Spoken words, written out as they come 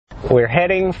We're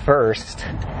heading first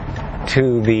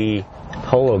to the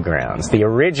Polo Grounds, the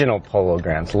original Polo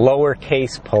Grounds,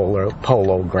 lowercase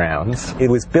Polo Grounds. It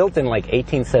was built in like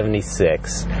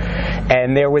 1876,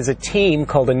 and there was a team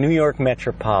called the New York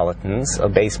Metropolitans, a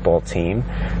baseball team,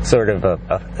 sort of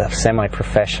a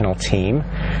semi-professional team,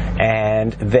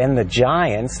 and then the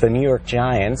Giants, the New York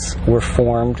Giants, were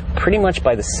formed pretty much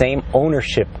by the same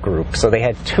ownership group. So they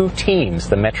had two teams,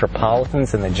 the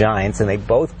Metropolitans and the Giants, and they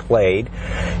both played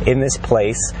in this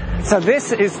place. So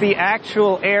this is the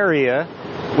actual area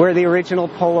where the original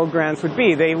Polo Grounds would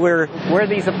be. They were where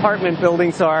these apartment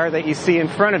buildings are that you see in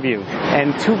front of you.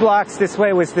 And 2 blocks this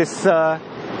way was this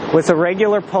was a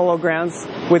regular Polo Grounds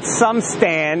with some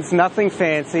stands, nothing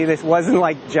fancy. This wasn't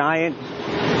like giant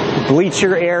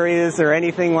bleacher areas or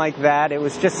anything like that. It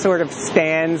was just sort of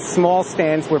stands, small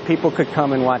stands where people could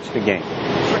come and watch the game.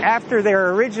 After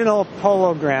their original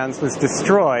Polo Grounds was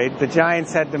destroyed, the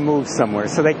Giants had to move somewhere.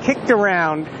 So they kicked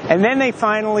around, and then they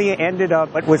finally ended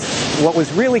up at what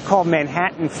was really called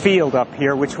Manhattan Field up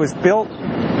here, which was built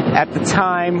at the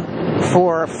time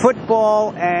for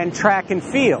football and track and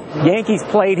field. Yankees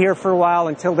played here for a while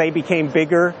until they became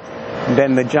bigger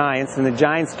than the Giants, and the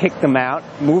Giants kicked them out,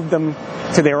 moved them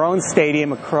to their own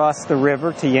stadium across the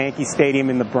river to Yankee Stadium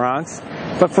in the Bronx.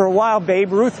 But for a while,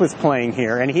 Babe Ruth was playing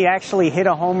here, and he actually hit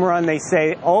a home run, they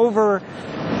say, over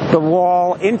the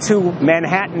wall into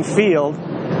Manhattan Field,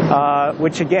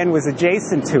 which again was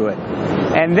adjacent to it.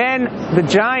 And then the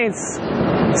Giants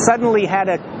suddenly had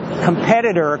a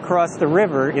competitor across the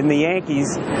river in the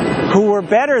Yankees who were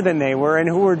better than they were and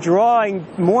who were drawing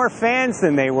more fans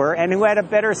than they were and who had a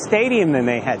better stadium than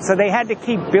they had. So they had to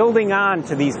keep building on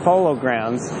to these Polo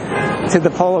Grounds, to the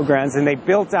Polo Grounds, and they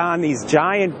built on these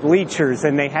giant bleachers,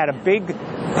 and they had a big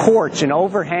porch, an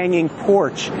overhanging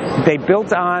porch. They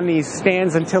built on these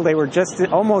stands until they were just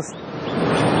almost,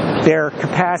 their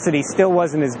capacity still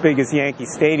wasn't as big as Yankee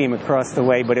Stadium across the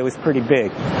way, but it was pretty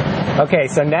big. Okay,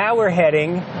 so now we're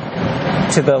heading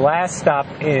to the last stop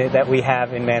that we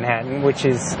have in Manhattan, which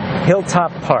is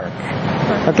Hilltop Park.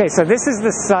 Okay, so this is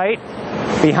the site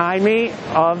behind me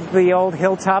of the old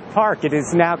Hilltop Park. It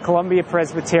is now Columbia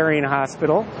Presbyterian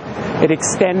Hospital. It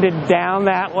extended down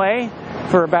that way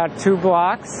for about 2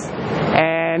 blocks,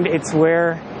 and it's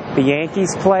where the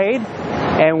Yankees played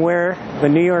and where the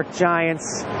New York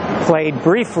Giants played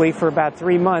briefly for about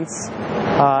 3 months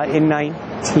in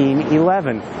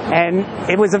 1911. And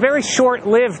it was a very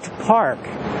short-lived park,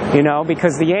 you know,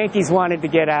 because the Yankees wanted to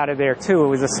get out of there too. It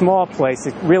was a small place.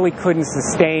 It really couldn't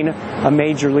sustain a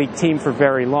major league team for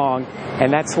very long,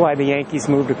 and that's why the Yankees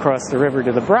moved across the river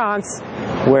to the Bronx,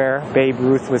 where Babe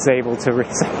Ruth was able to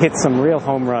hit some real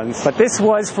home runs. But this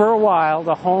was, for a while,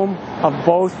 the home of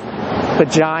both the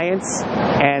Giants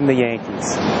and the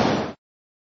Yankees.